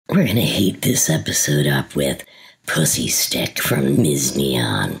We're gonna heat this episode up with Pussy Stick from Ms.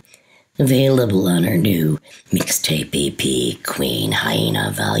 Neon. Available on her new mixtape EP, Queen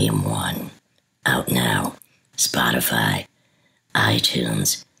Hyena Volume 1. Out now. Spotify,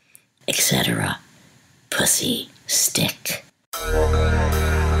 iTunes, etc. Pussy Stick.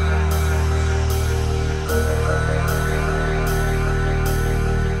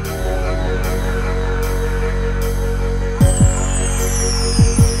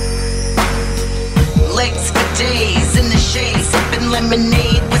 Legs for days in the shade, sipping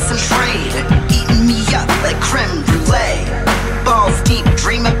lemonade with some trade, eating me up like creme brulee. Balls deep,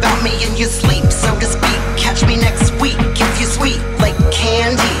 dream about me in your sleep, so to speak. Catch me next week if you're sweet like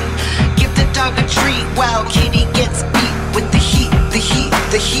candy. Give the dog a treat while kitty gets beat with the heat, the heat,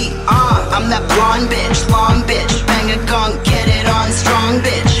 the heat. I'm that blonde bitch, long bitch, bang a gong, get it on, strong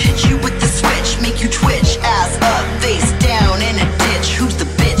bitch. Hit you with the switch, make you twitch, ass up, face down in a ditch. Who's the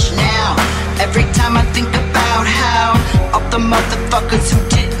bitch now? Every time I think about how all the motherfuckers who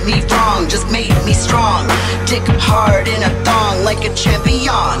did me wrong just made me strong. Dick hard in a thong like a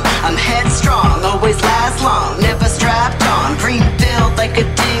champion. I'm headstrong, always last long, never strapped on. Green filled like a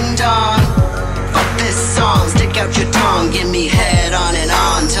ding dong. Fuck this song, stick out your tongue, give me head on and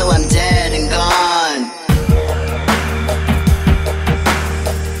on till I'm dead and gone.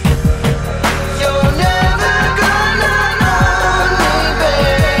 You're never gonna know me,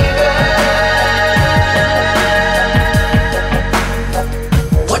 baby.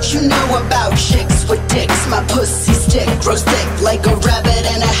 What you know about chicks with dicks? My pussy stick grows thick like a rabbit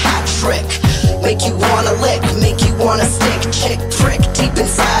and a hat trick. Make you wanna lick, make you wanna stick. Chick prick deep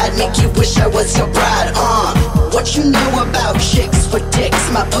inside, make you wish I was your bride. What you know about chicks with dicks?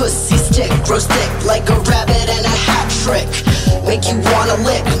 My pussy stick grows thick like a rabbit and a hat trick. Make you wanna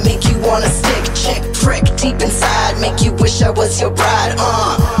lick, make you wanna stick. Chick prick deep inside, make you wish I was your bride.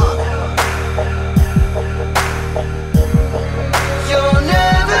 You're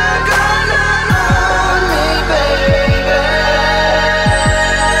never gonna know me, baby.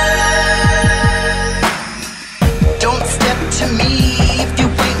 Don't step to me if you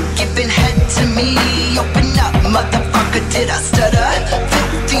ain't giving head to me. Open up, motherfucker, did I stutter?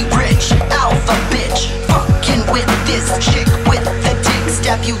 Filthy rich, alpha bitch, fucking with this chick with the dick.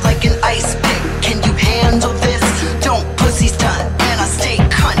 Stab you like an ice pick, can you handle this? Don't pussy stunt, and I stay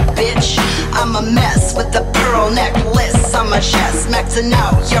cunt, bitch. I'm a mess with a pearl necklace on my chest, maxing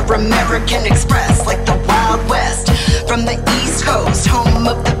out your American Express like the Wild West. From the East Coast, home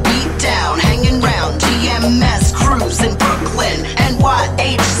of the beatdown, hanging round DMS crews in Brooklyn.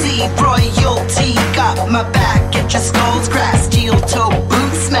 NYHC royalty got my back, get your skulls cracked, steel toe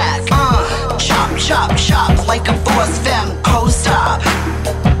boot smack. Chop, chop, chop like a force femme co-stop.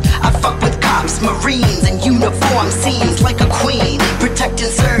 I fuck with cops, marines, and uniform scenes like a queen, protect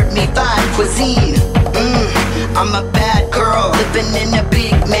and serve me fine cuisine. I'm a bad girl living in a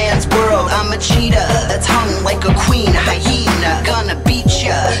big man's world. I'm a cheetah that's hung like a queen hyena. Gonna beat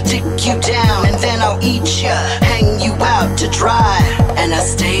ya, dick you down, and then I'll eat ya, hang you out to dry, and I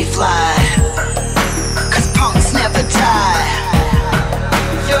stay fly, cause punks never die.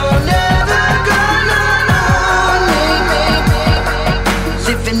 You're never gonna know me,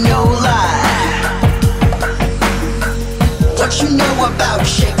 living no lie. What you know about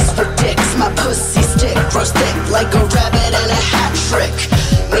chicks with dicks? My pussy stick grows thick like a rabbit and a hat trick.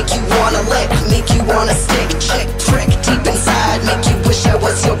 Make you wanna lick, make you wanna stick. Chick prick deep inside, make you wish I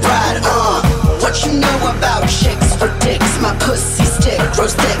was your bride. What you know about chicks with dicks? My pussy stick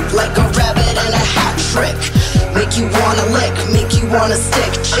grows thick like a rabbit and a hat trick. Make you wanna lick, make you wanna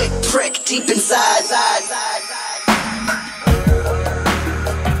stick. Chick prick deep inside.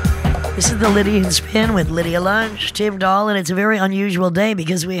 This is the Lydian Spin with Lydia Lunch, Tim Dahl, and it's a very unusual day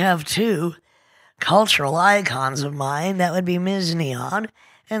because we have two cultural icons of mine. That would be Ms. Neon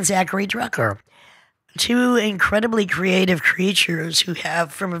and Zackary Drucker. Two incredibly creative creatures who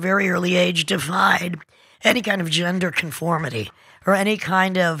have, from a very early age, defied any kind of gender conformity or any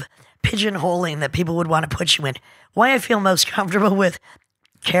kind of pigeonholing that people would want to put you in. Why I feel most comfortable with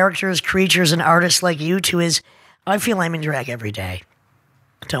characters, creatures, and artists like you two is I feel I'm in drag every day.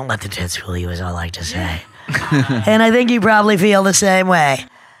 Don't let the tits fool you, is all I like to say. And I think you probably feel the same way.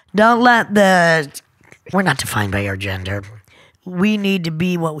 Don't let we're not defined by our gender. We need to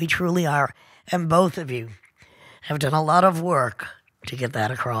be what we truly are. And both of you have done a lot of work to get that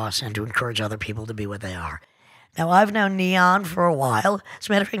across and to encourage other people to be what they are. Now, I've known Neon for a while. As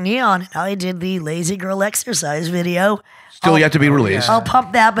a matter of fact, Neon and I did the Lazy Girl exercise video. Still yet to be released. I'll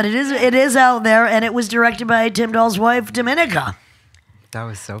pump that, but it is out there, and it was directed by Tim Dahl's wife, Dominica. That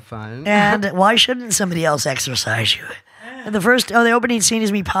was so fun. And why shouldn't somebody else exercise you? The opening scene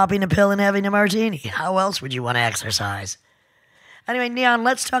is me popping a pill and having a martini. How else would you want to exercise? Anyway, Neon,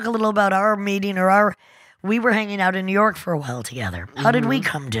 let's talk a little about our meeting we were hanging out in New York for a while together. How did we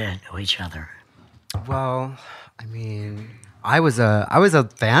come to know each other? Well, I mean, I was a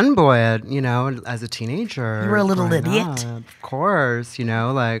fanboy, as a teenager. You were a little growing idiot. up, of course,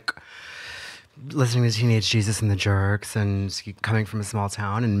 like listening to Teenage Jesus and the Jerks and coming from a small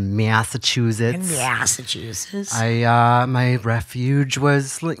town in Massachusetts. My refuge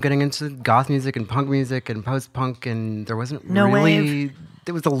was getting into goth music and punk music and post-punk, and there wasn't wave.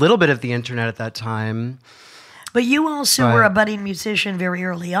 There was a little bit of the internet at that time. But you also were a budding musician very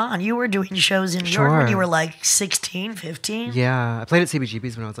early on. You were doing shows in New York when you were like 16, 15? Yeah. I played at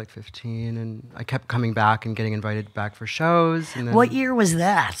CBGB's when I was like 15, and I kept coming back and getting invited back for shows. And then What year was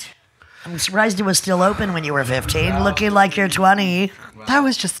that? I'm surprised it was still open when you were 15, looking like you're 20. That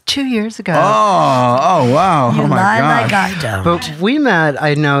was just 2 years ago. Oh, wow. You Oh, my lie gosh. like I don't. But we met,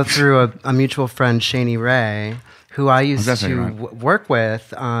 I know, through a mutual friend, Shani Ray, who I used to work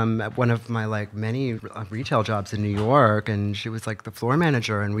with at one of my many retail jobs in New York, and she was like the floor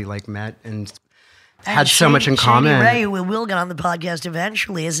manager, and we met and had so much in common. Shani Ray, who will get on the podcast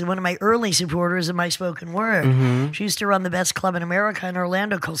eventually, is one of my early supporters of my spoken word. Mm-hmm. She used to run the best club in America in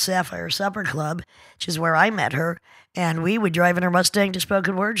Orlando called Sapphire Supper Club, which is where I met her. And we would drive in her Mustang to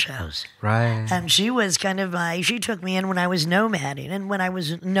spoken word shows. Right. And she was kind of she took me in when I was nomading. And when I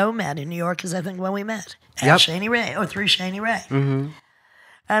was nomad in New York is I think when we met. At Shani Ray, or through Shani Ray. Mm-hmm.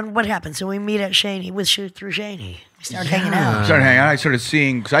 And what happened? So we meet at Shani, through Shani. We started hanging out. I started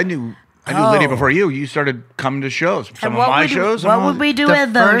seeing, because I knew Lydia before you. You started coming to shows. Some of my shows. What would we do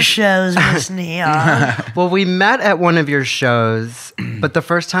at those shows, Miss Neon? Well, we met at one of your shows, but the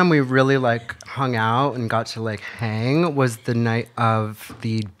first time we really hung out and got to hang was the night of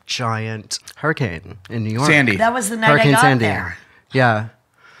the giant hurricane in New York. Sandy. That was the night Hurricane I got Sandy. there. Yeah.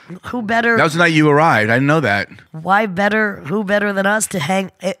 Who better? That was the night you arrived. I didn't know that. Why better? Who better than us to hang?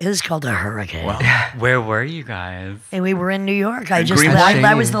 It is called a hurricane. Wow. Where were you guys? And we were in New York. I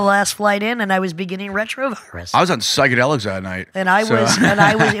Greenpoint? was the last flight in, and I was beginning retrovirus. I was on psychedelics that night. And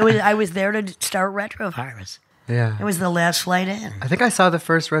I was there to start retrovirus. Yeah. It was the last flight in. I think I saw the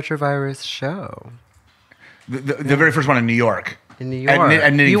first retrovirus show. The very first one in New York. In New York.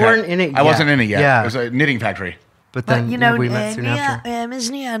 At Knitting You Fac- weren't in it I wasn't yet. in it yet. Yeah. It was a knitting factory. But then we met soon after.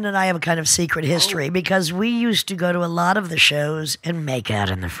 Ms. Neon and I have a kind of secret history because we used to go to a lot of the shows and make out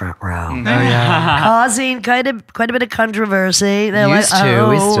in the front row. Oh, yeah. Causing quite a bit of controversy. They're Used to.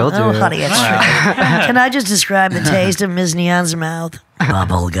 We still do. Oh, honey, it's true. Can I just describe the taste of Ms. Neon's mouth?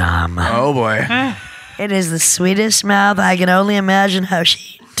 Bubble gum. Oh, boy. It is the sweetest mouth. I can only imagine how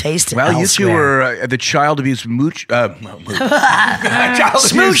she tasted Well, you two elsewhere. were at the Child Abuse Smooch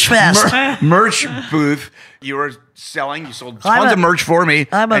Fest. merch booth. You were selling. You sold I'm tons a- of merch for me,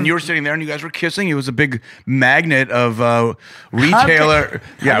 I'm a- and you were sitting there, and you guys were kissing. It was a big magnet of retailer.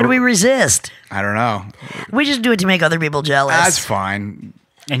 How did we resist? I don't know. We just do it to make other people jealous. That's fine.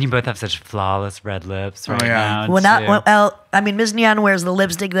 And you both have such flawless red lips right yeah. now. Well, Ms. Neon wears the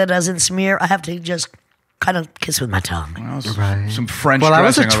lipstick that doesn't smear. I have to just kind of kiss with my tongue. Well, Right. Some French. Well, I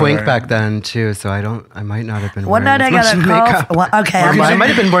was a dressing over twink there. back then too, so I might not have been. One wearing night I as got much a call. makeup. Well, okay, I might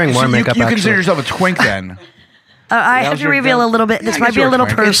have been wearing more So makeup. You consider actually. yourself a twink then? I have was to your- reveal a little bit. This I might guess be a you're little a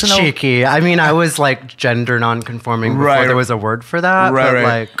twink. It's personal. cheeky. I mean, I was gender non-conforming before Right. there was a word for that. Right, but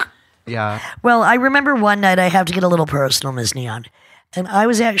right. yeah. Well, I remember one night I have to get a little personal, Ms. Neon. And I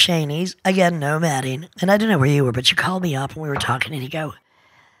was at Shani's, again, nomading. And I don't know where you were, but you called me up and we were talking and you go,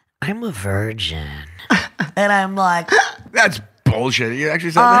 I'm a virgin. And I'm like, That's bullshit. You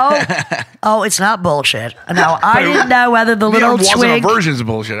actually said that. it's not bullshit. Now, I didn't know whether the little wasn't twig. a virgin's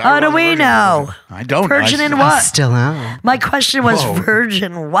bullshit. How do we know? I don't. Virgin I, in I what? still am. My question was Whoa.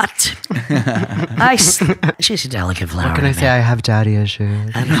 virgin what? She's a delicate flower. What can I say? I have daddy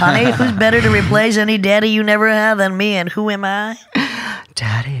issues. And honey, who's better to replace any daddy you never had than me? And who am I?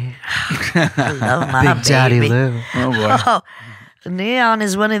 Daddy. I love my Big baby. Daddy Lou. Oh boy. Oh, Neon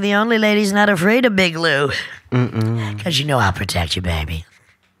is one of the only ladies not afraid of Big Lou. Because you know I'll protect you, baby.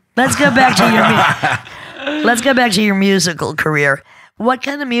 Let's go back to your musical career. What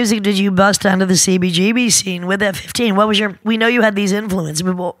kind of music did you bust onto the CBGB scene with at 15? What was we know you had these influences,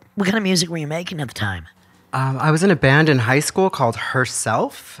 but what kind of music were you making at the time? I was in a band in high school called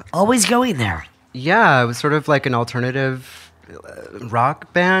Herself. Always going there. Yeah, it was sort of like an alternative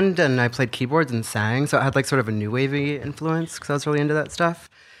rock band, and I played keyboards and sang, so it had sort of a new wavy influence because I was really into that stuff.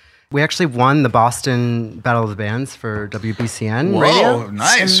 We actually won the Boston Battle of the Bands for WBCN Whoa, radio.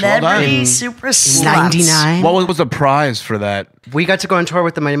 nice. Celebrity Well Super Sluts. 99. done. What was the prize for that? We got to go on tour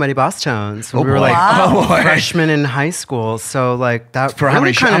with the Mighty Mighty Boss Tones when Oh, we were boy. like Wow. Oh, boy. freshmen in high school. So like that For how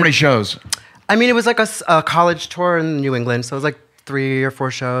really many shows? I mean, it was like a college tour in New England, so it was like 3 or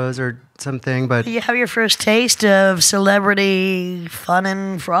 4 shows or something. But You have your first taste of celebrity fun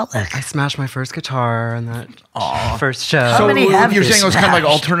and frolic. I smashed my first guitar on that first show. How many have you're you saying it was kind of like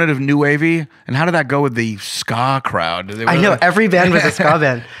smashed? alternative new wavy? And how did that go with the ska crowd? I know every band was a ska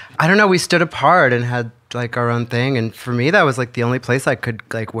band. I don't know. We stood apart and had like our own thing, and for me, that was like the only place I could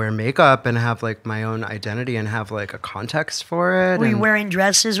like wear makeup and have like my own identity and have like a context for it. Were you and wearing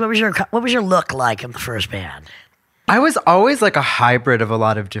dresses? What was your look like in the first band? I was always like a hybrid of a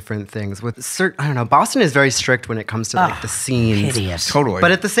lot of different things. With I don't know. Boston is very strict when it comes to like the scenes. Hideous. Totally.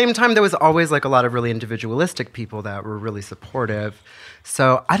 But at the same time, there was always like a lot of really individualistic people that were really supportive.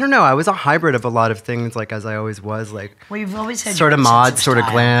 So I don't know. I was a hybrid of a lot of things, like as I always was, like Well, you've always had sort your of own mod, sense of sort of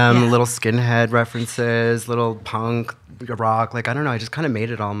style. glam, Yeah. little skinhead references, little punk, rock. Like I don't know. I just kind of made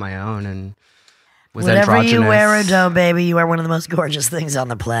it all my own and was Whatever androgynous. you wear, Ado, baby, you are one of the most gorgeous things on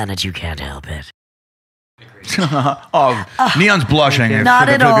the planet. You can't help it. Oh, Neon's blushing. If- Not for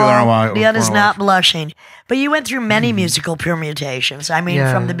the at people that don't all. wa- Neon is wanna not watch. blushing. But you went through many musical permutations. I mean,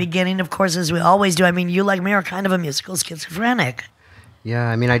 Yeah. from the beginning, of course, as we always do. I mean, you like me are kind of a musical schizophrenic. Yeah,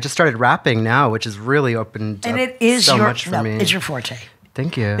 I mean, I just started rapping now, which has really opened And up it is so your much for me. it's your forte.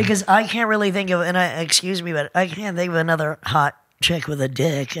 Thank you. Because I can't really think of, and excuse me, but I can't think of another hot chick with a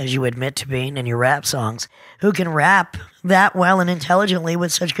dick, as you admit to being in your rap songs, who can rap that well and intelligently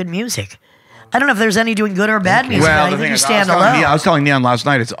with such good music. I don't know if there's any doing good or bad music. Well, I the think thing you is, stand I alone. was telling Neon last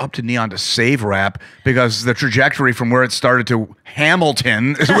night, it's up to Neon to save rap because the trajectory from where it started to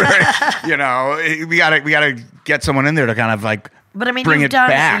Hamilton is where, we gotta get someone in there to kind of like But I mean, bring it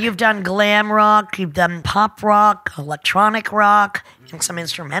back. you've done glam rock, you've done pop rock, electronic rock, and some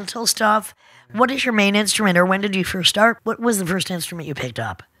instrumental stuff. What is your main instrument, or when did you first start? What was the first instrument you picked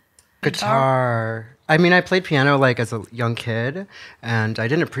up? Guitar. I mean, I played piano like as a young kid, and I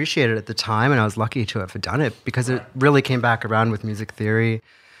didn't appreciate it at the time, and I was lucky to have done it because it really came back around with music theory.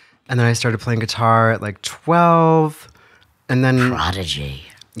 And then I started playing guitar at like 12, and then Prodigy.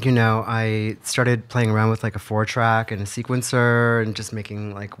 I started playing around with like a 4-track and a sequencer and just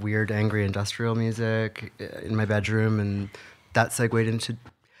making like weird, angry industrial music in my bedroom, and that segued into.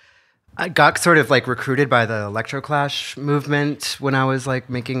 I got sort of like recruited by the electroclash movement when I was like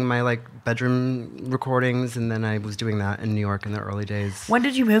making my like bedroom recordings, and then I was doing that in New York in the early days. When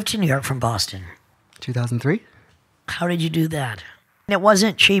did you move to New York from Boston? 2003? How did you do that? It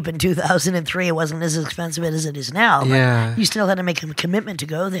wasn't cheap in 2003. It wasn't as expensive as it is now. But Yeah. you still had to make a commitment to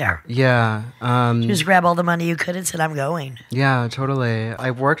go there. Yeah. You just grab all the money you could and said, I'm going. Yeah, totally.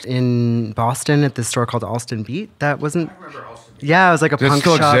 I worked in Boston at this store called Alston Beat. That wasn't. Yeah, it was like a Does it punk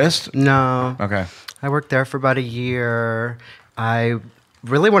still shop. exist? No. Okay. I worked there for about a year. I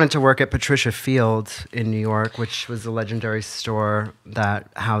really wanted to work at Patricia Field in New York, which was a legendary store that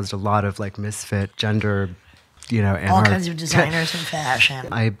housed a lot of like misfit gender, All kinds of designers and fashion.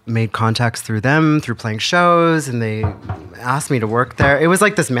 I made contacts through them, through playing shows, and they asked me to work there. It was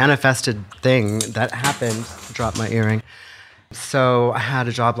like this manifested thing that happened. Dropped my earring. So I had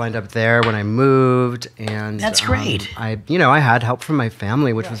a job lined up there when I moved, and That's great. I had help from my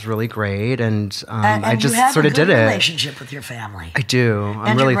family, which was really great, and I just you have sort a of good did it. relationship with your family. I do. I'm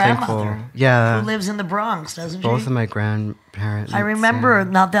And really your thankful. grandmother, Yeah, Who lives in the Bronx, doesn't both she? of my grandparents. I remember yeah.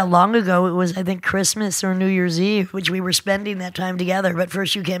 not that long ago, it was, I think, Christmas or New Year's Eve, which we were spending that time together. But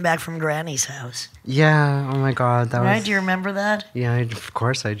first you came back from Granny's house. Yeah. Oh my God, that Right? was. Do you remember that? Yeah, of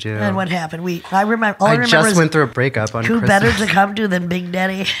course I do. And what happened? I remember. All I I remember just is went through a breakup on who Christmas. better to come to than Big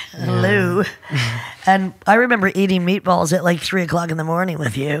Daddy Lou. And I remember eating meatballs at like 3 o'clock in the morning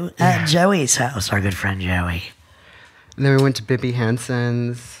with you at Joey's house, our good friend Joey. And then we went to Bibi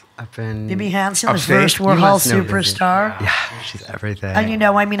Hansen's up in. Bibi Hansen, the Upstate? first You Warhol must know Bibi. superstar. Yeah, she's everything.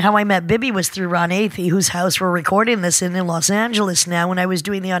 And how I met Bibi was through Ron Athey, whose house we're recording this in Los Angeles now. When I was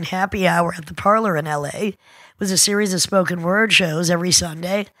doing the Unhappy Hour at the Parlor in LA, it was a series of spoken word shows every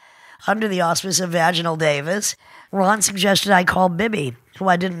Sunday under the auspice of Vaginal Davis. Ron suggested I call Bibi, who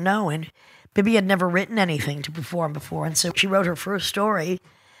I didn't know, and Bibi had never written anything to perform before, and so she wrote her first story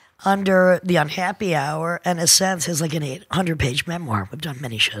under the Unhappy Hour, and in a sense is like an 800-page memoir. We've done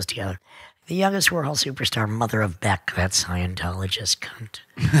many shows together. The youngest Warhol superstar, mother of Beck, that Scientologist cunt.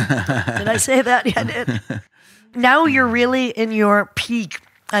 Did I say that? Yeah, I did. Now you're really in your peak,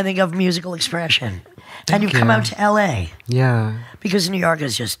 I think, of musical expression. And you've come you. out to LA Yeah. because New York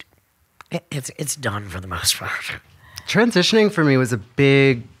is just, it's done for the most part. Transitioning for me was a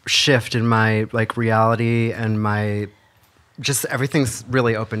big shift in my like reality and my just everything's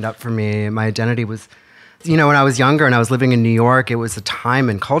really opened up for me. My identity was, you know, when I was younger and I was living in New York, it was a time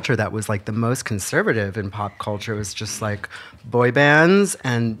and culture that was like the most conservative in pop culture. It was just like boy bands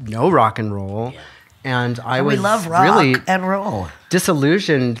and no rock and roll. Yeah. And we love rock really and roll.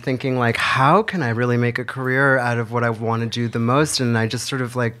 Disillusioned, thinking like, how can I really make a career out of what I want to do the most? And I just sort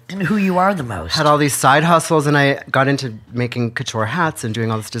of like... And who you are the most. Had all these side hustles, and I got into making couture hats and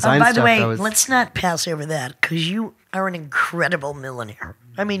doing all this design stuff. By the way, let's not pass over that, because you are an incredible millionaire.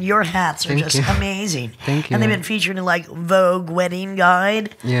 I mean, your hats are just amazing. Thank you. And they've been featured in like Vogue Wedding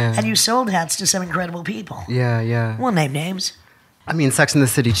Guide. Yeah. And you sold hats to some incredible people. Yeah. We'll name names. I mean, Sex and the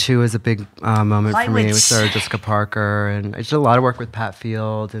City 2 is a big moment for me with Sarah Jessica Parker. And I did a lot of work with Pat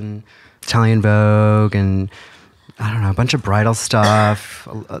Field and Italian Vogue and, I don't know, a bunch of bridal stuff,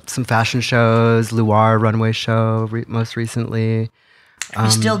 some fashion shows, Loire runway show most recently. Are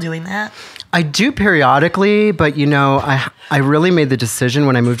you still doing that? I do periodically, but, you know, I really made the decision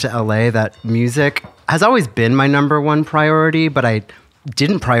when I moved to LA that music has always been my number one priority, but I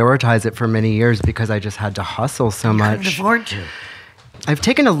didn't prioritize it for many years because I just had to hustle so much. Couldn't afford to. I've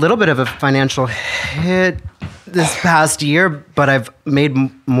taken a little bit of a financial hit this past year, but I've made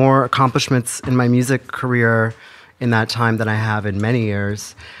more accomplishments in my music career in that time than I have in many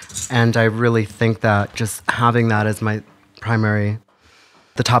years. And I really think that just having that as my primary,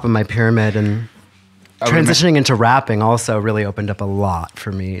 the top of my pyramid, and transitioning into rapping also really opened up a lot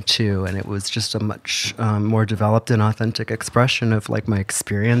for me too. And it was just a much more developed and authentic expression of like my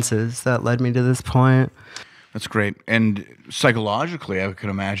experiences that led me to this point. That's great. And psychologically, I could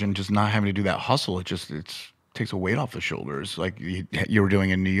imagine just not having to do that hustle. It takes a weight off the shoulders, like you were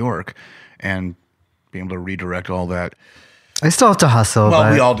doing in New York, and being able to redirect all that. I still have to hustle. Well,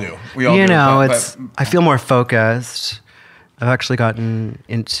 but, we all do. I feel more focused. I've actually gotten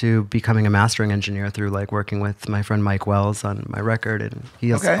into becoming a mastering engineer through like working with my friend Mike Wells on my record, and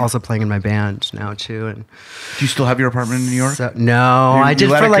he's also playing in my band now too. And do you still have your apartment in New York? No, I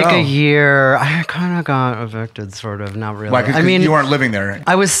did for like a year. I kind of got evicted, sort of. Not really. Why? I mean, you weren't living there.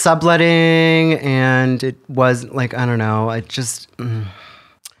 I was subletting, and it was like, I don't know. I just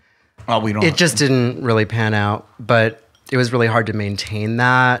it just didn't really pan out, but it was really hard to maintain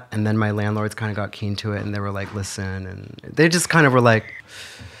that. And then my landlords kind of got keen to it, and they were like, listen, and they just kind of were like,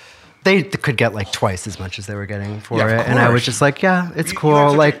 they could get like twice as much as they were getting for it. And I was just like, yeah, it's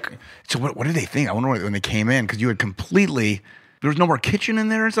cool. Like, so what did they think? I wonder when they came in, because you had completely, there was no more kitchen in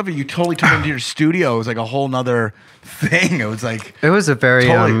there and stuff. And you totally turned into your studio. It was like a whole nother thing. It was like, it was a very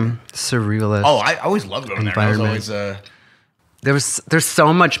surrealist. Oh, I always loved going there. I was always, there's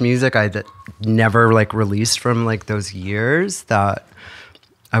so much music that never like released from like those years that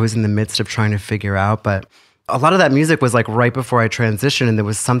I was in the midst of trying to figure out. But a lot of that music was like right before I transitioned, and there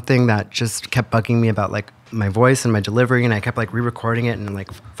was something that just kept bugging me about like my voice and my delivery, and I kept like re-recording it and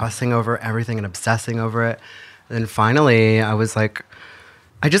like fussing over everything and obsessing over it. And then finally I was like,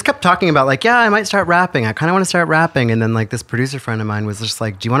 I just kept talking about like, yeah, I might start rapping. I kind of want to start rapping. And then like this producer friend of mine was just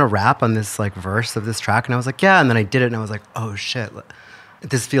like, do you want to rap on this like verse of this track? And I was like, yeah. And then I did it, and I was like, oh shit,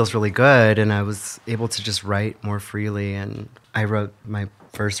 this feels really good. And I was able to just write more freely. And I wrote my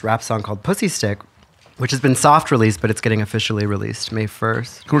first rap song called Pussy Stick, which has been soft released, but it's getting officially released May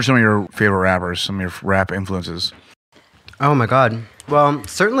 1st. Who are some of your favorite rappers, some of your rap influences? Oh my God. Well,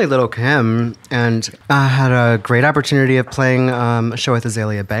 certainly Lil' Kim, and I had a great opportunity of playing a show with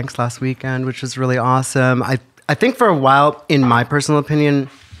Azalea Banks last weekend, which was really awesome. I think for a while, in my personal opinion,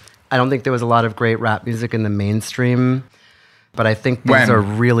 I don't think there was a lot of great rap music in the mainstream, but I think these are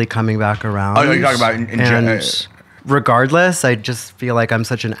really coming back around. Oh, you're talking about in general. Regardless, I just feel like I'm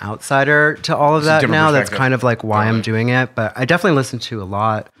such an outsider to all of that now. That's kind of like why I'm doing it, but I definitely listened to a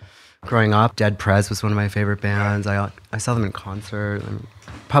lot. Growing up, Dead Prez was one of my favorite bands. I saw them in concert.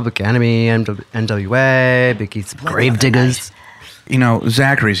 Public Enemy, NWA, Biggie's Gravediggers. You know,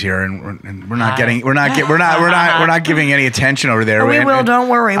 Zackary's here, and we're not giving any attention over there. We will. Don't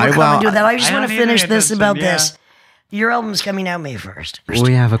worry. We'll come and do that. I just want to finish this about this. Your album's coming out May 1st.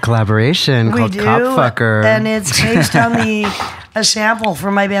 We have a collaboration called Cop Fucker, and it's based on a sample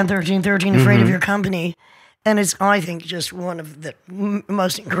from my band 1313, Afraid of Your Company. And it's, I think, just one of the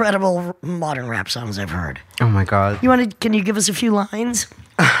most incredible modern rap songs I've heard. Oh my God. Can you give us a few lines?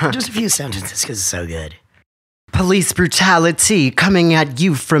 Just a few sentences, because it's so good. Police brutality coming at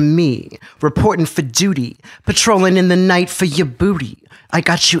you from me. Reporting for duty. Patrolling in the night for your booty. I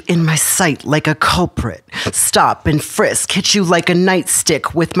got you in my sight like a culprit. Stop and frisk, hit you like a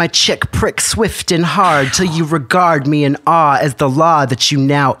nightstick with my chick prick swift and hard till you regard me in awe as the law that you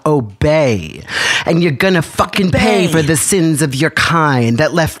now obey. And you're gonna fucking pay for the sins of your kind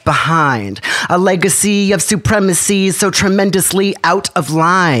that left behind. A legacy of supremacy so tremendously out of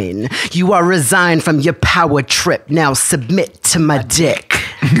line. You are resigned from your power trip, now submit to my dick.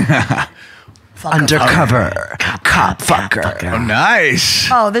 Undercover cop fucker. Oh, nice.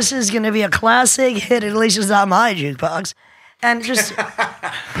 Oh, this is going to be a classic hit. At least it's not my jukebox. And just,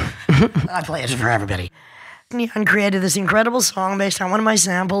 I play it for everybody. Neon created this incredible song based on one of my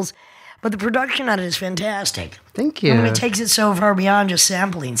samples, but the production on it is fantastic. Thank you. I mean, it takes it so far beyond just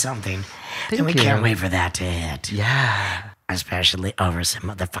sampling something. And we can't wait for that to hit. Yeah. Especially over some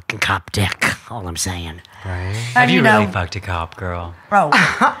motherfucking cop dick, all I'm saying. Right. Have you really fucked a cop, girl? Bro.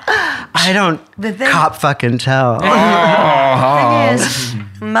 I don't cop fucking tell. The thing is,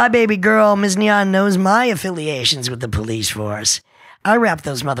 my baby girl, Ms. Neon, knows my affiliations with the police force. I wrap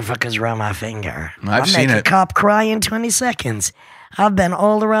those motherfuckers around my finger. I've seen make it. a cop cry in 20 seconds. I've been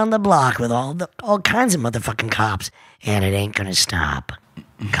all around the block with all kinds of motherfucking cops, and it ain't gonna stop.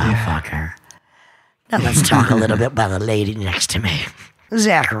 Cop fucker. Now let's talk a little bit about the lady next to me.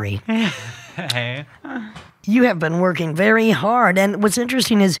 Zackary. Hey. You have been working very hard, and what's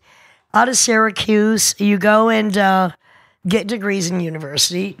interesting is out of Syracuse, you go and get degrees in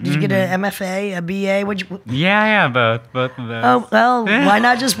university. Did you get an MFA, a BA? Yeah, both of those. Oh, well, why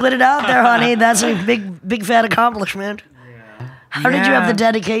not just put it out there, honey? That's a big fat accomplishment. How did you have the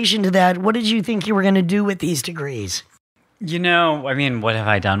dedication to that? What did you think you were going to do with these degrees? You know, I mean, what have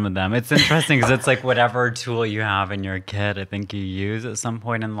I done with them? It's interesting because it's like whatever tool you have in your kit, I think you use at some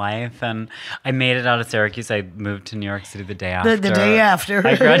point in life. And I made it out of Syracuse. I moved to New York City the day after. The day after.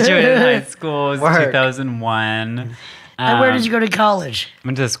 I graduated high school. It was 2001. And where did you go to college? I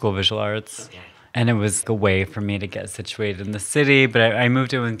went to the School of Visual Arts. And it was a way for me to get situated in the city. But I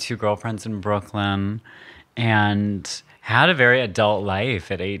moved in with 2 girlfriends in Brooklyn and had a very adult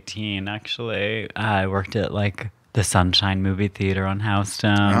life at 18, actually. I worked at like the Sunshine Movie Theater on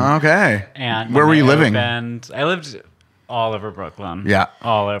Houston. Okay. And where were you living? I lived all over Brooklyn. Yeah.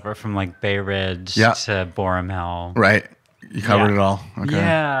 All over, from like Bay Ridge to Borum Hill. Right. You covered it all. Okay.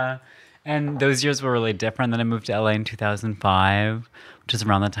 Yeah. And those years were really different. Then I moved to LA in 2005, which is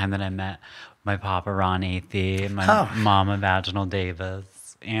around the time that I met my papa, Ron Athey, and my mama, Vaginal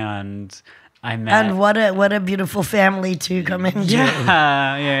Davis. And I met... And what a beautiful family to come into.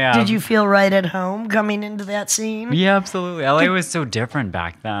 Yeah. Did you feel right at home coming into that scene? Yeah, absolutely. LA was so different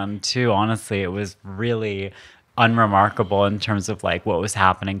back then, too. Honestly, it was really unremarkable in terms of like what was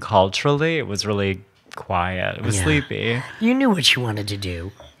happening culturally. It was really quiet. It was sleepy. You knew what you wanted to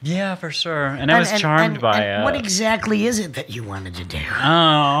do. Yeah, for sure. And I was charmed by it. What exactly is it that you wanted to do?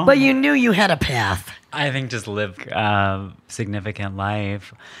 Oh. But you knew you had a path. I think just live a significant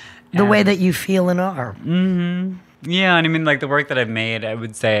life. The way that you feel and are. Mm-hmm. Yeah, and I mean, like the work that I've made, I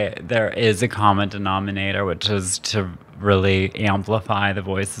would say there is a common denominator, which is to really amplify the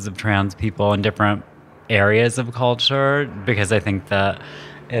voices of trans people in different areas of culture, because I think that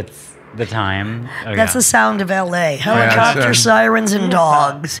it's the time. That's the sound of LA. Helicopter sirens and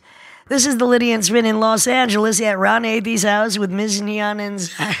dogs. This is the Lydian Spin in Los Angeles at Ron Athey's house with Ms. Neon and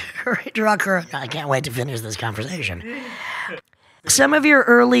Zackary Drucker. I can't wait to finish this conversation. Some of your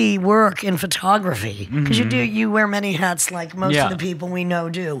early work in photography, because you wear many hats like most of the people we know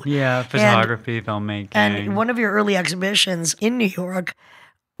do. Yeah, photography, filmmaking. And one of your early exhibitions in New York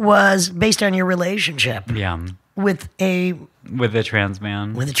was based on your relationship. Yeah. With a trans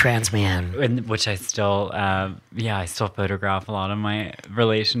man. With a trans man. In which I still, I still photograph a lot of my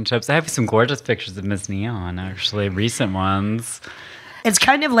relationships. I have some gorgeous pictures of Miss Neon, actually, recent ones. It's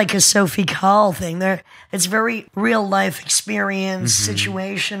kind of like a Sophie Calle thing. It's very real life experience,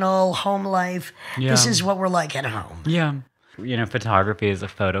 situational, home life. Yeah. This is what we're like at home. Yeah. You know, photography is a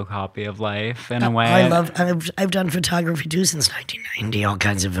photocopy of life in a way. I've done photography too since 1990. All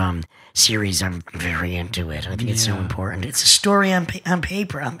kinds of series. I'm very into it. I think it's so important. It's a story on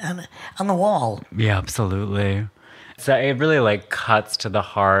paper, on the wall. Yeah, absolutely. So it really like cuts to the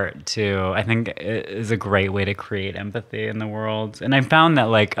heart too. I think it is a great way to create empathy in the world. And I found that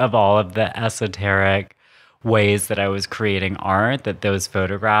like of all of the esoteric ways that I was creating art, that those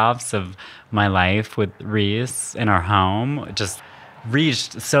photographs of my life with Reese in our home just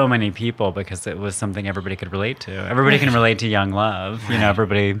reached so many people because it was something everybody could relate to. Everybody can relate to young love. You know,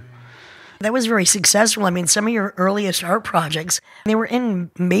 everybody That was very successful. I mean, some of your earliest art projects, they were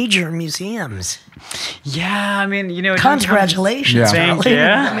in major museums. Yeah, I mean, Congratulations, Thank Charlie. you.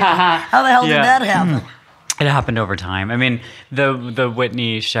 I mean, how the hell did that happen? It happened over time. I mean, the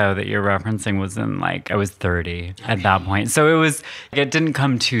Whitney show that you're referencing was in I was 30 at that point. So it didn't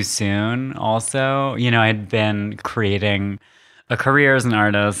come too soon also. I'd been creating a career as an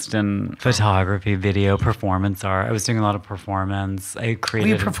artist in photography, video, performance art. I was doing a lot of performance. Were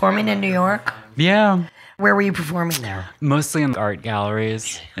you performing in New York? Yeah. Where were you performing there? Mostly in art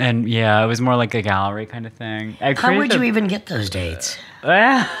galleries. And yeah, it was more like a gallery kind of thing. How would you even get those dates?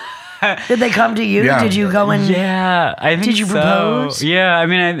 Did they come to you? Yeah. Did you go and... Yeah, I think Did you propose? Yeah, I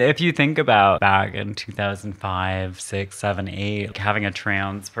mean, if you think about back in 2005, 6, 7, 8, having a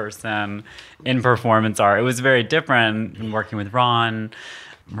trans person in performance art, it was very different. And working with Ron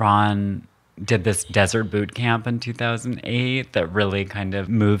did this desert boot camp in 2008 that really kind of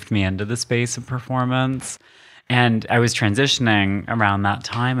moved me into the space of performance. And I was transitioning around that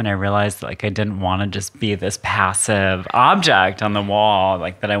time, and I realized I didn't want to just be this passive object on the wall,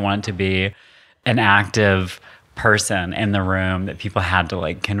 that I wanted to be an active person in the room that people had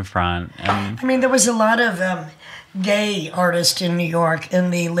to confront. And I mean, there was a lot of gay artists in New York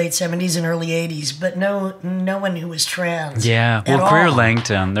in the late 70s and early 80s, but no one who was trans. Yeah, at Greer all.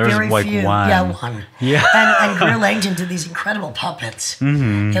 Langton, there was Very few. one. Yeah, one. Yeah. And Greer Langton did these incredible puppets.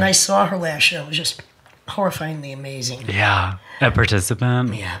 Mm-hmm. And I saw her last show. It was just horrifyingly amazing. Yeah, a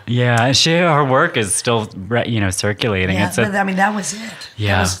participant. Yeah. Yeah, her work is still circulating. Yeah, but I mean, that was it.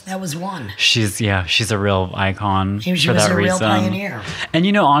 Yeah. That was one. She's a real icon She for was that a real reason. pioneer.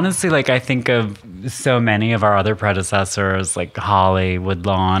 And honestly, I think of so many of our other predecessors, like Holly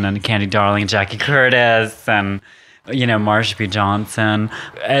Woodlawn and Candy Darling, Jackie Curtis, and Marsha P. Johnson,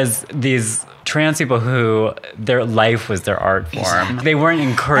 as these trans people who their life was their art form. Exactly. They weren't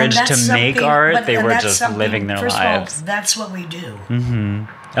encouraged to make art. They were just living their first lives. Of all, that's what we do. Mm-hmm.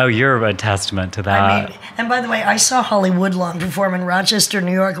 Oh, you're a testament to that. I mean, and by the way, I saw Holly Woodlawn perform in Rochester,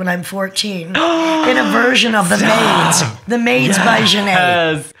 New York when I'm 14 in a version of The Maids. The Maids by Genet.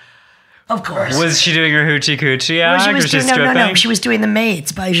 Yes. Of course. Was she doing her hoochie coochie act? She was doing, stripping? no. She was doing The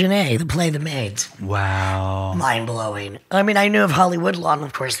Maids by Genet, the play The Maids. Wow. Mind blowing. I mean, I knew of Holly Woodlawn,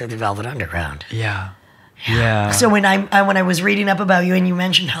 of course, through the Velvet Underground. Yeah. Yeah. So when I was reading up about you and you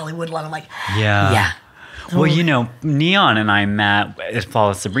mentioned Holly Woodlawn, I'm like, yeah. Well, Neon and I met at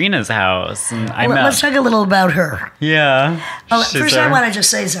Flawless Sabrina's house. And let's talk a little about her. Yeah. First, I want to just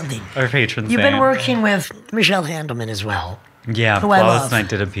say something. Our patron You've saint. been working with Michelle Handelman as well. Yeah, who I Flawless love. Night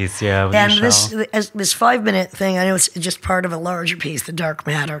did a piece, yeah, with And Michelle. this 5-minute thing, I know it's just part of a larger piece, The Dark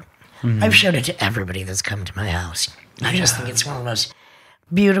Matter. Mm-hmm. I've showed it to everybody that's come to my house. I just think it's one of the most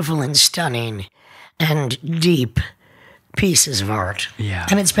beautiful and stunning and deep pieces of art. Yeah.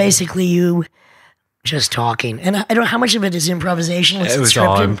 And it's basically you just talking. And I don't know how much of it is improvisation. It was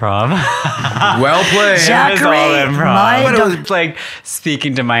all scripted? improv. Well played. Zackary, It was all improv. But it was my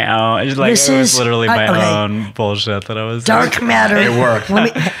speaking to my own. It was literally my own bullshit that I was Dark Matter. It work.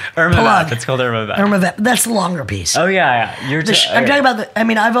 Let me Irma plug. Vep. It's called Irma Vep. Irma Vep. That's the longer piece. Oh yeah. You're I'm talking about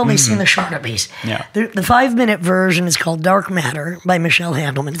I've only seen the shorter piece. Yeah. The 5-minute version is called Dark Matter by Michelle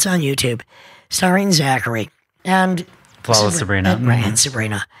Handelman. It's on YouTube, starring Zackary and Flawless Sabrina. Right, and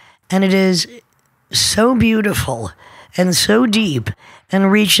Sabrina. And it is so beautiful and so deep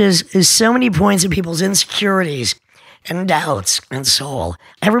and reaches so many points of people's insecurities and doubts and soul.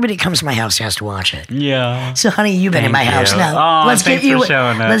 Everybody comes to my house has to watch it. Yeah. So, honey, you've been in my Thank house you. now. Oh, let's thanks get you. for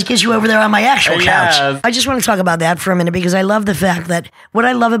showing it. Let's get you over there on my actual couch. Yes. I just want to talk about that for a minute because I love the fact that what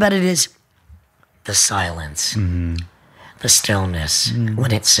I love about it is the silence, the stillness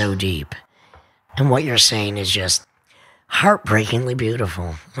when it's so deep, and what you're saying is just heartbreakingly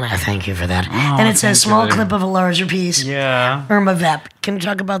beautiful. I thank you for that. And it's a thank small you. clip of a larger piece. Yeah. Irma Vep. Can you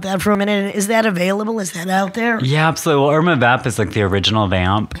talk about that for a minute? Is that available? Is that out there? Yeah, absolutely. Well, Irma Vep is the original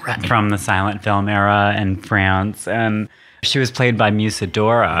vamp Right. from the silent film era in France. And she was played by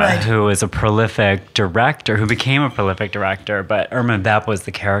Musadora, Right. who is a prolific director, who became a prolific director. But Irma Vep was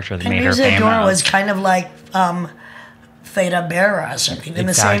the character that And made her famous. Musadora was kind of like Theta Bera or something, in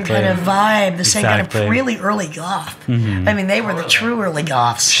the same Exactly. kind of vibe, the same kind Exactly. of really early goth. I mean, they were the true early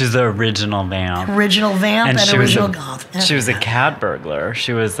goths. She's the original vamp. Original vamp and she was original a, goth. She was a cat burglar.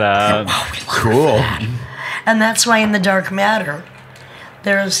 She was Oh, we love Cool. that. And that's why in The Dark Matter,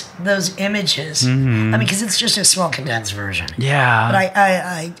 there's those images. I mean, because it's just a small condensed version. Yeah. But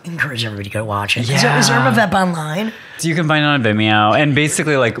I encourage everybody to go watch it. Is Yeah. Irma Vep online? So you can find it on Vimeo. And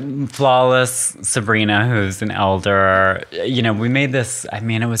basically, Flawless Sabrina, who's an elder, we made this,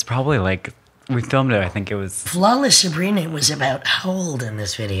 it was probably We filmed it. I think it was. Flawless Sabrina was about how old in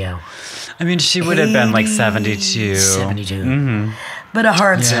this video? I mean, she would have been like 72. 72. Mm-hmm. But a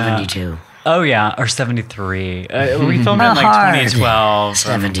hard 72. Oh yeah, or 73. We filmed it in like 2012.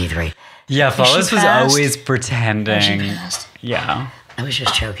 73. Yeah, Flawless was passed? always pretending. Was she passed? Yeah. I was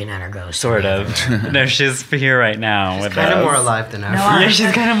just choking on her ghost. Sort of. No, she's here right now. With Kind of us. more alive than ever. Yeah,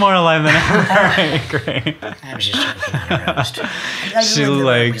 she's kind of more alive than ever. Right, great. I was just choking on her ghost. She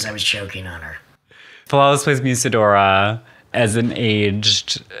like because I was choking on her. Flawless plays Musadora as an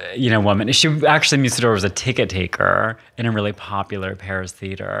aged, woman. Musadora was a ticket taker in a really popular Paris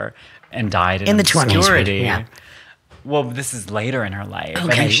theater and died in the 20s. obscurity. Yeah. Well, this is later in her life. Okay,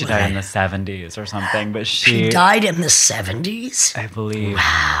 I think she died in the 70s or something. But She died in the 70s? I believe.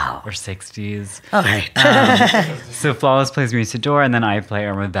 Wow. Or 60s. Okay. So Flawless plays Musadora, and then I play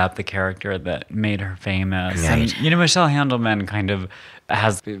Irma Vep, the character that made her famous. Right. And, Michelle Handelman kind of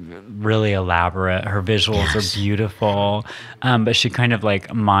has really elaborate. Her visuals are beautiful, but she kind of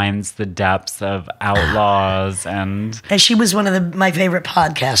like mines the depths of outlaws and she was one of my favorite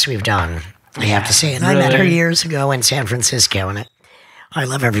podcasts we've done, I have to say. And I met her years ago in San Francisco, and I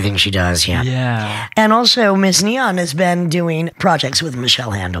love everything she does, yeah. And also, Miss Neon has been doing projects with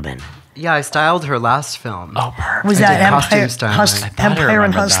Michelle Handelman. Yeah, I styled her last film. Oh, perfect. Was I that did Empire, costume styling. Empire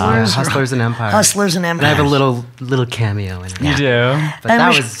and Hustlers? Hustlers and Empire. Hustlers and Empire. And I have a little cameo in it. You do? But that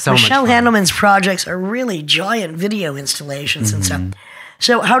was so Michelle much fun. Handelman's projects are really giant video installations and stuff.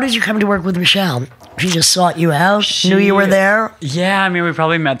 So how did you come to work with Michelle? She just sought you out, knew you were there? Yeah, I mean, we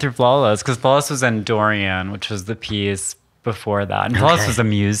probably met through Flawless, because Flawless was in Dorian, which was the piece before that. And Flawless was a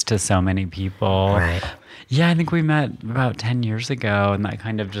muse to so many people. Right. Yeah, I think we met about 10 years ago, and that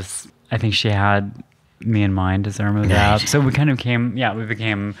kind of just, I think she had me in mind as Irma Vep. So we kind of we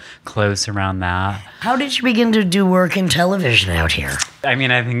became close around that. How did you begin to do work in television out here? I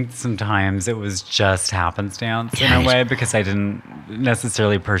mean, I think sometimes it was just happenstance in a way, because I didn't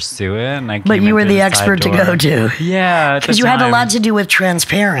necessarily pursue it. And But you were the expert to go to. Yeah. Because you had a lot to do with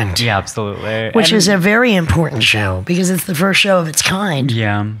Transparent. Yeah, absolutely. Which is a very important show, because it's the first show of its kind.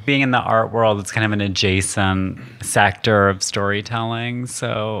 Yeah. Being in the art world, it's kind of an adjacent sector of storytelling.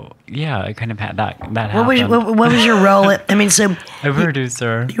 So, yeah, I kind of had that What was your role? I mean, so... A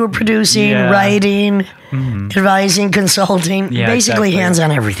producer. You were producing, writing, advising, consulting, basically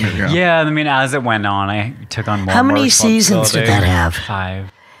hands-on everything. Yeah, I mean, as it went on, I took on more. How many seasons did that have?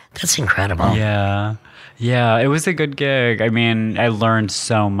 5. That's incredible. Yeah. Yeah, it was a good gig. I mean, I learned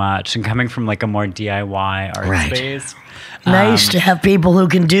so much. And coming from like a more DIY art space. Nice to have people who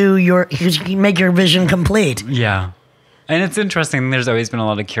can make your vision complete. Yeah. And it's interesting. There's always been a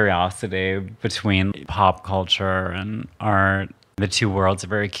lot of curiosity between pop culture and art. The two worlds are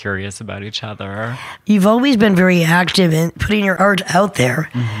very curious about each other. You've always been very active in putting your art out there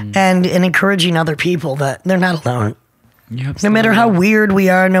and encouraging other people that they're not alone. No matter how weird we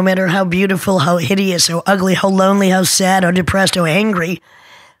are, no matter how beautiful, how hideous, how ugly, how lonely, how sad, how depressed, how angry,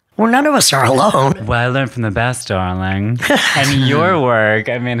 none of us are alone. Well, I learned from the best, darling. And your work,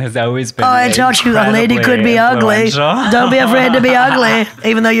 I mean, has always been I taught you a lady could be ugly. Don't be afraid to be ugly,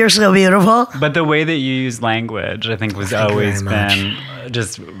 even though you're so beautiful. But the way that you use language, I think, was always been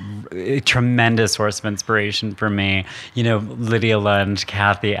just a tremendous source of inspiration for me. Lydia Lunch,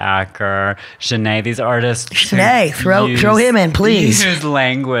 Kathy Acker, Janae, these artists. Janae, throw him in, please. Use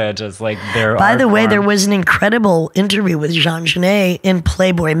language as like their By the way, form. there was an incredible interview with Jean Genet in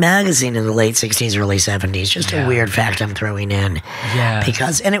Playboy magazine in the late 60s, early 70s. Just a weird fact I'm throwing in. Yeah.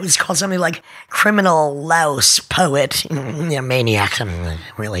 And it was called something like Criminal Louse Poet, Maniac, something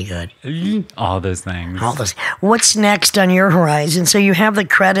really good. All those things. All those. What's next on your horizon? So you have the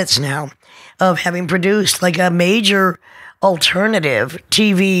credits now of having produced like a major alternative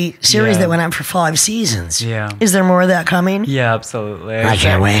TV series that went on for 5 seasons. Yeah. Is there more of that coming? Yeah, absolutely. I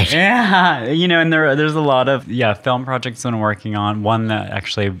can't wait. Yeah. And there's a lot of film projects I'm working on. One that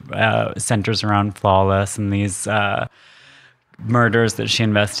actually centers around Flawless and these murders that she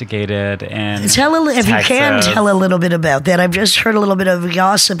investigated in If you can, Texas. tell a little bit about that. I've just heard a little bit of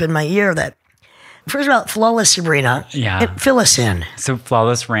gossip in my ear that, first of all, Flawless Sabrina. Yeah. Fill us in. So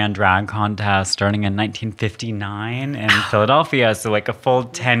Flawless ran drag contests starting in 1959 in Philadelphia. So like a full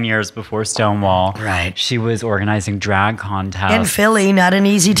 10 years before Stonewall. Right. She was organizing drag contests. In Philly, not an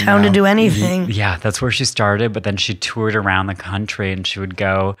easy town to do anything. Yeah, that's where she started. But then she toured around the country and she would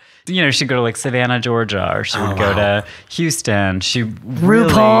go, she'd go to like Savannah, Georgia, or she would go to Houston.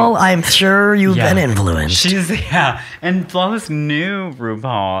 RuPaul, I'm sure you've been influenced. And Flawless knew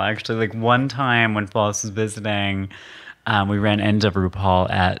RuPaul actually. Like one time when Flawless was visiting, we ran into RuPaul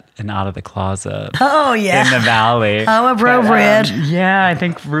at an Out of the Closet. Oh yeah, in the Valley. How appropriate! But, yeah, I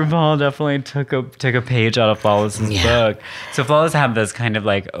think RuPaul definitely took a page out of Flawless's book. So Flawless had this kind of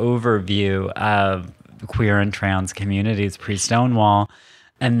like overview of queer and trans communities pre-Stonewall,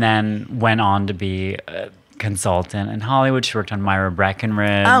 and then went on to be a consultant in Hollywood. She worked on Myra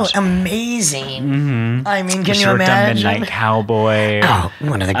Breckinridge. Oh, amazing! Mm-hmm. I mean, can she you worked imagine? on Midnight Cowboy. Oh,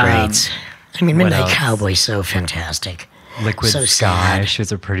 one of the greats. I mean, what Midnight else? Cowboy's so fantastic. Liquid So Sky. sad. She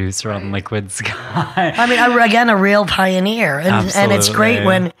was a producer on Liquid Sky. I mean, again, a real pioneer, and it's great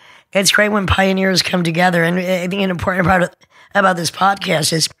when pioneers come together. And I think an important part about this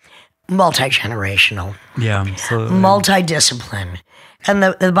podcast is multi-generational, Yeah, absolutely. multidiscipline. And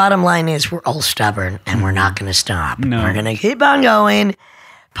the bottom line is we're all stubborn, and we're not going to stop. No. We're going to keep on going,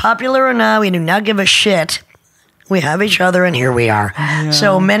 popular or not. We do not give a shit. We have each other, and here we are. Yeah.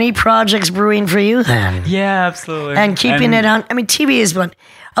 So many projects brewing for you then. Yeah, absolutely. And keeping it on. I mean, TV has been,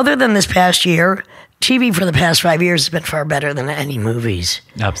 other than this past year, TV for the past 5 years has been far better than any movies.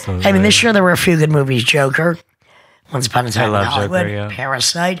 Absolutely. I mean, this year there were a few good movies. Joker, Once Upon a Time in love Hollywood, Joker, yeah.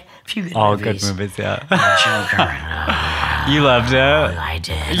 Parasite, a few good All movies. good movies, yeah. Joker. You loved it. I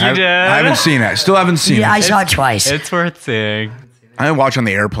did. You did. I haven't seen it. Still haven't seen Yeah, it. I saw it twice. It's worth seeing. I didn't watch on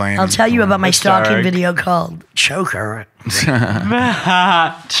the airplane. I'll tell you about my It's stalking dark. video called Choker.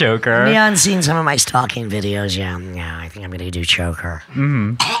 Choker. Neon's seen some of my stalking videos. Yeah, I think I'm going to do Choker.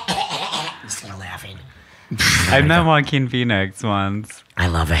 Mm-hmm. Instead of laughing. I met Joaquin Phoenix once. I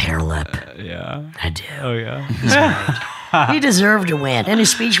love a hair lip. Yeah. I do. Oh, yeah. He deserved to win. And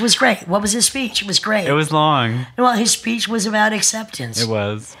his speech was great. What was his speech? It was great. It was long. Well, his speech was about acceptance. It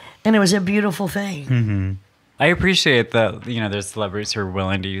was. And it was a beautiful thing. Mm-hmm. I appreciate that, there's celebrities who are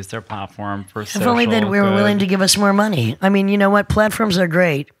willing to use their platform for social If only they were good. willing to give us more money. I mean, you know what? Platforms are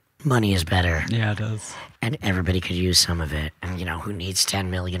great. Money is better. Yeah, it does. And everybody could use some of it. And, who needs $10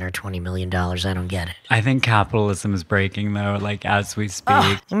 million or $20 million? I don't get it. I think capitalism is breaking, though, like, as we speak.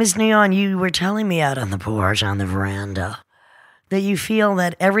 Oh, Miss Neon, you were telling me out on the porch, on the veranda, that you feel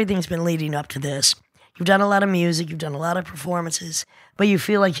that everything's been leading up to this. You've done a lot of music, you've done a lot of performances, but you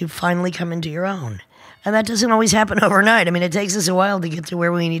feel like you've finally come into your own. And that doesn't always happen overnight. I mean, it takes us a while to get to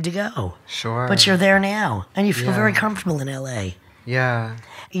where we need to go. Sure. But you're there now, and you feel Yeah. very comfortable in L.A. Yeah.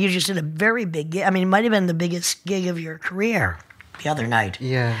 You just did a very big gig. I mean, it might have been the biggest gig of your career the other night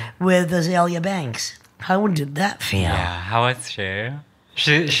Yeah. with Azalea Banks. How did that feel? Yeah, how was she?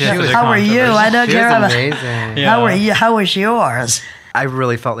 She was- How were you? I don't She care was about. amazing. Yeah. How were you? How was yours? I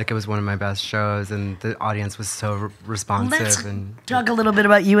really felt like it was one of my best shows, and the audience was so responsive. Let's And talk a little bit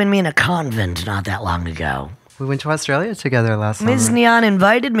about you and me in a convent not that long ago. we went to Australia together last Ms. summer. Neon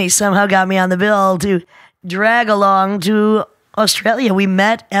invited me, somehow got me on the bill to drag along to Australia. We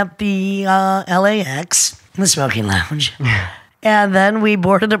met at the LAX, the smoking lounge. And then we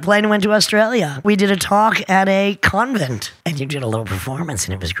boarded a plane and went to Australia. We did a talk at a convent, and you did a little performance,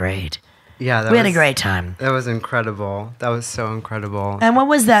 and it was great. Yeah, We had a great time. That was incredible. That was so incredible. And what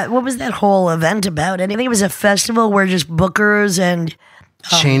was that? What was that whole event about? I think it was a festival where just bookers and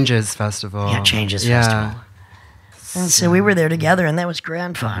Changes Festival. Yeah, Changes Yeah. Festival. And so we were there together, and that was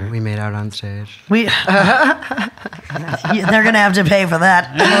grand fun. We made out on stage. We they're gonna have to pay for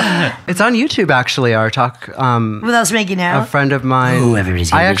that It's on YouTube, actually. Our talk. with us making A out. friend of mine. Ooh,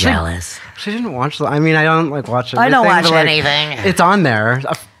 everybody's gonna I be actually, jealous. She didn't watch. I mean, I don't watch. I don't everything, watch but, like, anything. It's on there.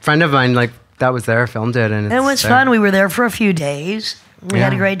 A friend of mine that was there filmed it, and It was there. fun. We were there for a few days. We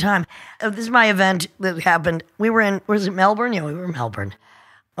had a Yeah. great time. This is my event that happened. We were in. Was it Melbourne? Yeah, we were in Melbourne.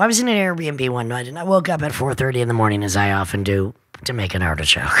 I was in an Airbnb one night, and I woke up at 4:30 in the morning, as I often do, to make an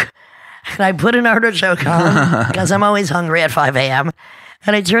artichoke. And I put an artichoke on because I'm always hungry at 5 a.m.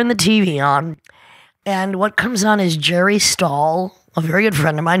 And I turned the TV on, and what comes on is Jerry Stahl, a very good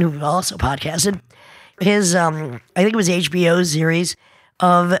friend of mine who also podcasted. His, I think it was HBO's series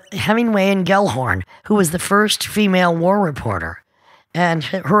of Hemingway and Gellhorn, who was the first female war reporter, and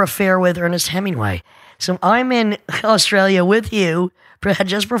her affair with Ernest Hemingway. So I'm in Australia with you, had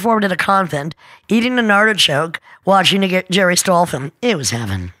just performed at a convent, eating an artichoke, watching a Jerry Stahl film. It was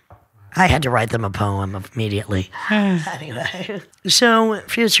heaven. I had to write them a poem immediately. Anyway, so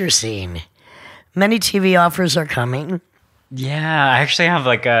future scene. Many TV offers are coming. Yeah, I actually have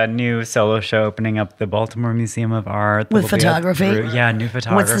like a new solo show opening up the Baltimore Museum of Art. With that'll be up photography? through- yeah, new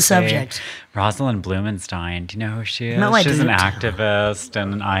photography. What's the subject? Rosalind Blumenstein. Do you know who she is? No, I She's an don't. activist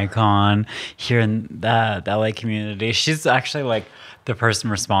and an icon here in the LA community. She's actually like the person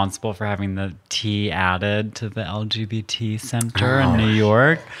responsible for having the T added to the LGBT Center in New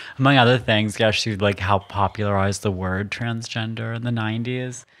York. Among other things, yeah, she like helped popularize the word transgender in the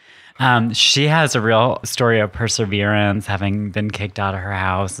 90s. She has a real story of perseverance, having been kicked out of her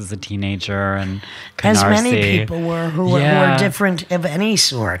house as a teenager and as many people were who were different of any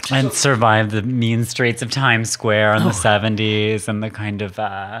sort, and survived the mean streets of Times Square in the 70s and the kind of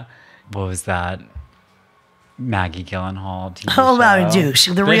what was that? Maggie Gyllenhaal TV show. About Deuce,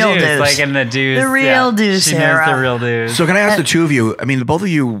 the real Deuce. Like in the Deuce. The real Deuce, she knows the real Deuce. So can I ask the two of you, I mean, both of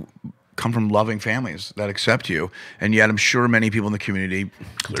you come from loving families that accept you, and yet I'm sure many people in the community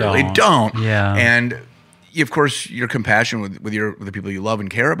clearly don't. Yeah. And of course, your compassion with the people you love and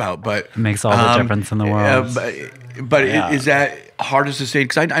care about, but it makes all the difference in the world. But is that hard to sustain?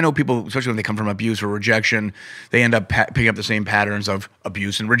 Because I know people, especially when they come from abuse or rejection, they end up picking up the same patterns of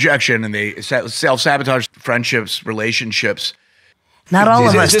abuse and rejection, and they self-sabotage friendships, relationships. Not all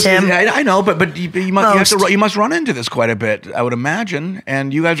of us, Tim. I know, but you must run into this quite a bit, I would imagine.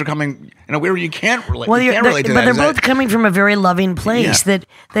 And you guys are coming in a way where you can't relate. Well, you can't relate to but that. they're both coming from a very loving place that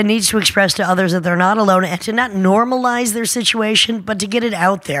needs to express to others that they're not alone, and to not normalize their situation, but to get it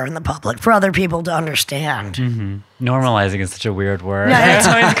out there in the public for other people to understand. Mm-hmm. Normalizing is such a weird word. Yeah, it's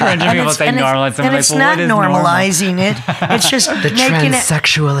always cringe when people say normalize. And it's not normalizing it. It's just the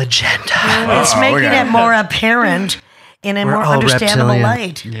transsexual agenda. It's making it more apparent in a more understandable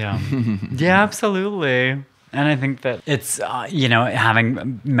light. Yeah. Yeah, absolutely. And I think that it's,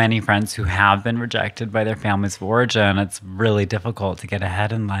 having many friends who have been rejected by their families of origin, it's really difficult to get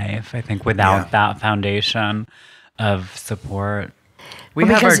ahead in life, I think, without that foundation of support. We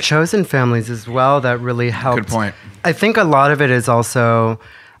have our chosen families as well that really help. Good point. I think a lot of it is also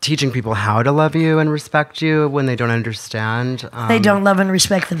teaching people how to love you and respect you when they don't understand. They don't love and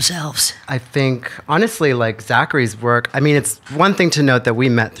respect themselves. I think, honestly, like Zackary's work, I mean, it's one thing to note that we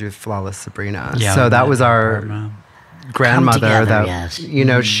met through Flawless Sabrina. Yeah, so that was our grandmother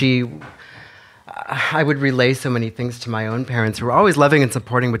I would relay so many things to my own parents who were always loving and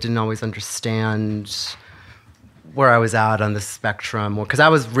supporting but didn't always understand where I was at on the spectrum, because I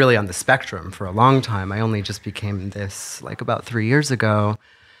was really on the spectrum for a long time. I only just became this like about 3 years ago.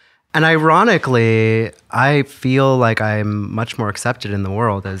 And ironically, I feel like I'm much more accepted in the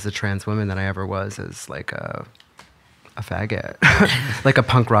world as a trans woman than I ever was as like a faggot, like a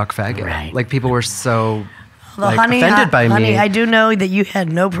punk rock faggot. Right. Like people were so offended by me. Honey, I do know that you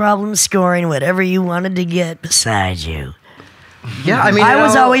had no problem scoring whatever you wanted to get beside you. Yeah, I mean, I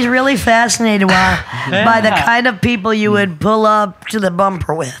was always really fascinated by the kind of people you would pull up to the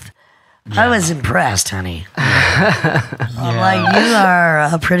bumper with. I was impressed, honey. I'm like, you are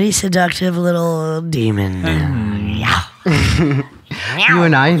a pretty seductive little demon. Yeah. You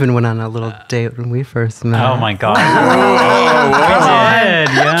and I even went on a little date when we first met. Oh my God.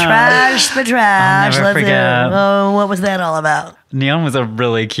 Trash the trash. I'll never forget. What was that all about? Neon was a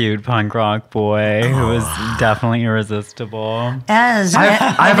really cute punk rock boy who was definitely irresistible.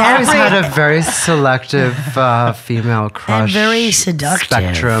 I've always had a very selective female crush. And very seductive.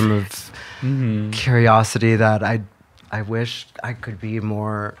 Spectrum of curiosity that I wish I could be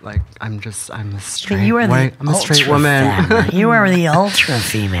more like. I'm a straight. I'm a straight woman. You are the ultra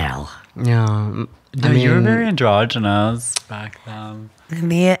female. Yeah. You were very androgynous back then. In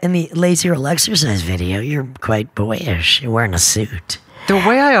the Lazy Girl exercise video, you're quite boyish. You're wearing a suit. The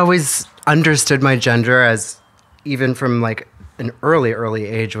way I always understood my gender, as even from like an early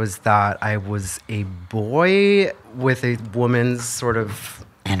age, was that I was a boy with a woman's sort of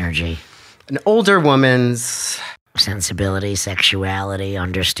energy, an older woman's sensibility, sexuality,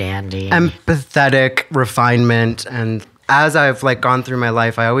 understanding, empathetic refinement. And as I've like gone through my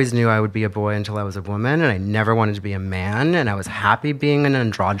life, I always knew I would be a boy until I was a woman, and I never wanted to be a man. And I was happy being an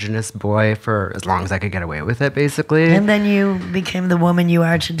androgynous boy for as long as I could get away with it, basically. And then you became the woman you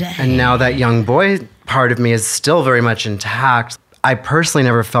are today. And now that young boy part of me is still very much intact. I personally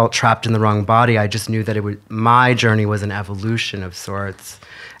never felt trapped in the wrong body. I just knew that my journey was an evolution of sorts.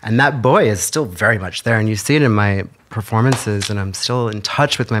 And that boy is still very much there. And you see it in my performances, and I'm still in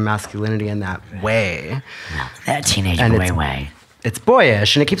touch with my masculinity in that way. That teenage boy way. It's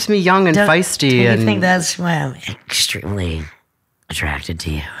boyish, and it keeps me young and feisty. Do you think that's why I'm extremely attracted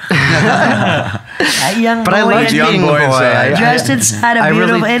to you? That young but boy, I love being a boy. Dressed inside a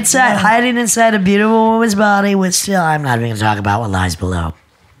beautiful, hiding inside a beautiful woman's body with still, I'm not even going to talk about what lies below.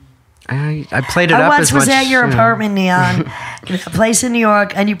 I played it up as much. I once was at your apartment, Neon, in a place in New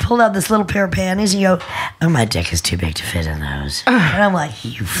York, and you pulled out this little pair of panties, and you go, "Oh, my dick is too big to fit in those." And I'm like,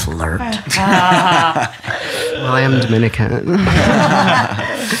 "You flirt." Well, I am Dominican.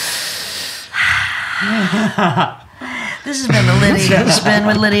 This has been the Lydia. This has been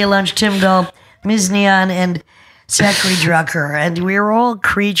with Lydia Lunch, Tim Dahl, Ms. Neon, and Zackary Drucker. And we're all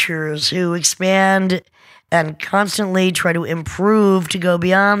creatures who expand and constantly try to improve to go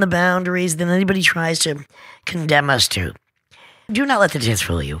beyond the boundaries that anybody tries to condemn us to. Do not let the tits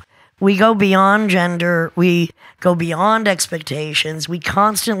fool you. We go beyond gender. We go beyond expectations. We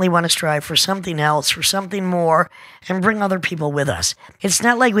constantly want to strive for something else, for something more, and bring other people with us. It's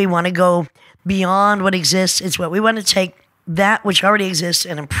not like we want to go beyond what exists. It's what we want to take that which already exists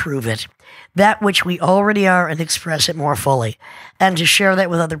and improve it. That which we already are and express it more fully. And to share that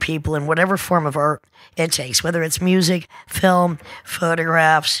with other people in whatever form of art it takes, whether it's music, film,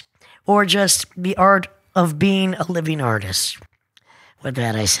 photographs, or just the art of being a living artist. With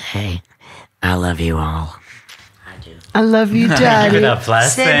that, I say, I love you all. I do. I love you, Daddy. Give it a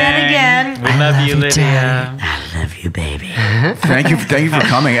blessing. Say that again. We love you, Lydia. I love you, baby. Thank you for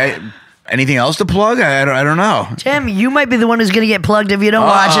coming. Anything else to plug? I don't know. Tim, you might be the one who's going to get plugged if you don't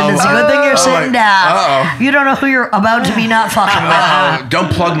watch it. It's a good thing you're sitting down. You don't know who you're about to be not fucking with. Don't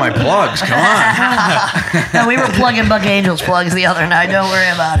plug my plugs. Come on. No, we were plugging Buck Angel's plugs the other night. Don't worry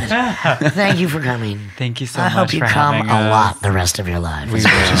about it. Thank you for coming. Thank you so I much hope you for come having a us. lot the rest of your life.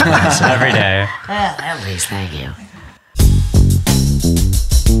 Every day. At least, thank you.